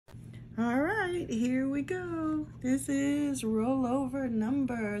All right, here we go. This is rollover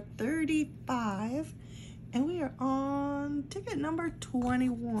number 35, and we are on ticket number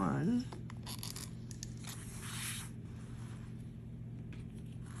 21.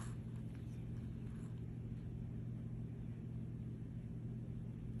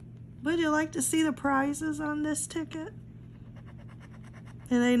 Would you like to see the prizes on this ticket?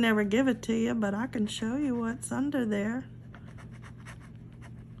 And they never give it to you, but I can show you what's under there.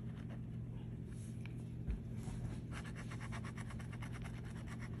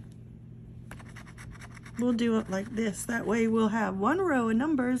 We'll do it like this. That way we'll have one row of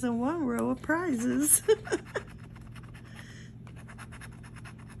numbers and one row of prizes.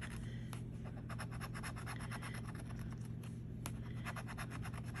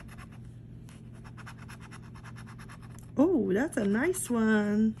 Oh, that's a nice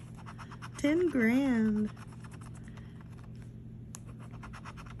one. 10 grand.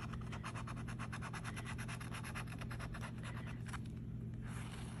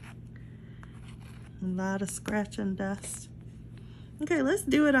 A lot of scratch and dust. Okay, let's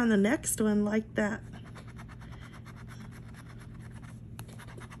do it on the next one like that.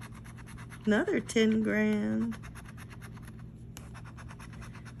 Another 10 grand.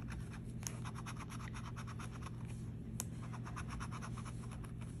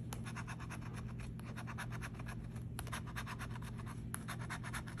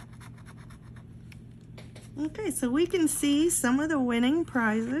 Okay, so we can see some of the winning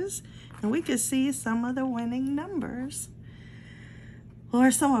prizes, and we can see some of the winning numbers. Or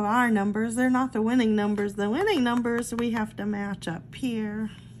some of our numbers. They're not the winning numbers. The winning numbers we have to match up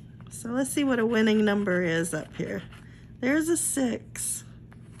here. So let's see what a winning number is up here. There's a 6.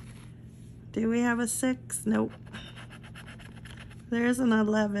 Do we have a 6? Nope. There's an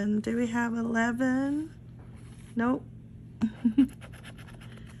 11. Do we have 11? Nope.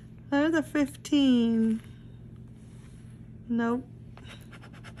 There's a 15. Nope.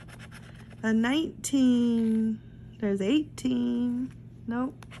 A 19. There's 18.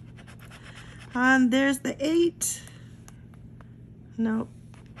 Nope. There's the 8. Nope.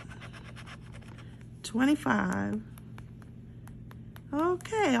 25.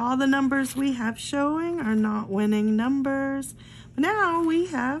 Okay, all the numbers we have showing are not winning numbers. But now we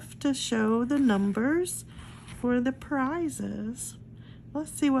have to show the numbers for the prizes.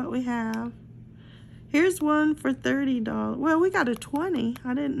 Let's see what we have. Here's one for $30. Well, we got a 20.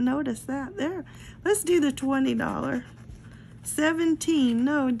 I didn't notice that there. Let's do the $20. 17.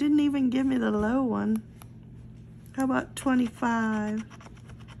 No, it didn't even give me the low one. How about 25?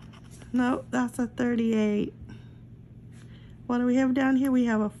 Nope, that's a 38. What do we have down here? We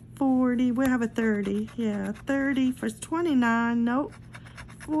have a 40. We have a 30. Yeah, 30 for 29. Nope.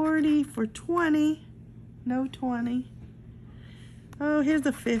 40 for 20. No 20. Oh, here's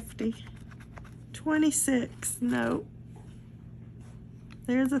a 50. 26. Nope.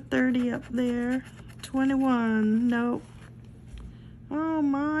 There's a 30 up there. 21. Nope. Oh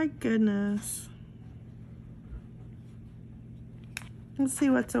my goodness. Let's see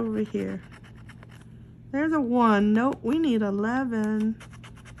what's over here. There's a 1. Nope, we need 11.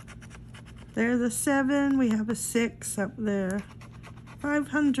 There's a 7. We have a 6 up there.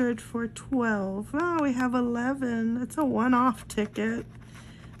 500 for 12. Oh, we have 11. It's a one-off ticket.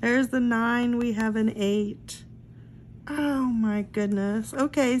 There's the 9. We have an 8. Oh my goodness.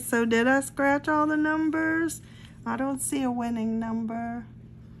 Okay, so did I scratch all the numbers? I don't see a winning number.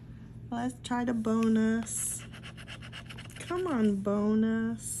 Let's try the bonus. Come on,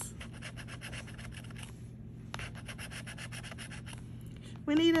 bonus.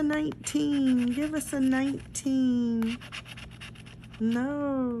 We need a 19. Give us a 19.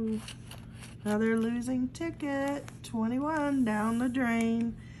 No. Another losing ticket. 21 down the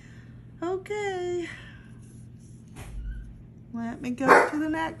drain. Okay. Let me go to the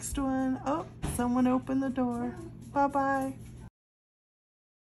next one. Oh, someone opened the door. Bye-bye.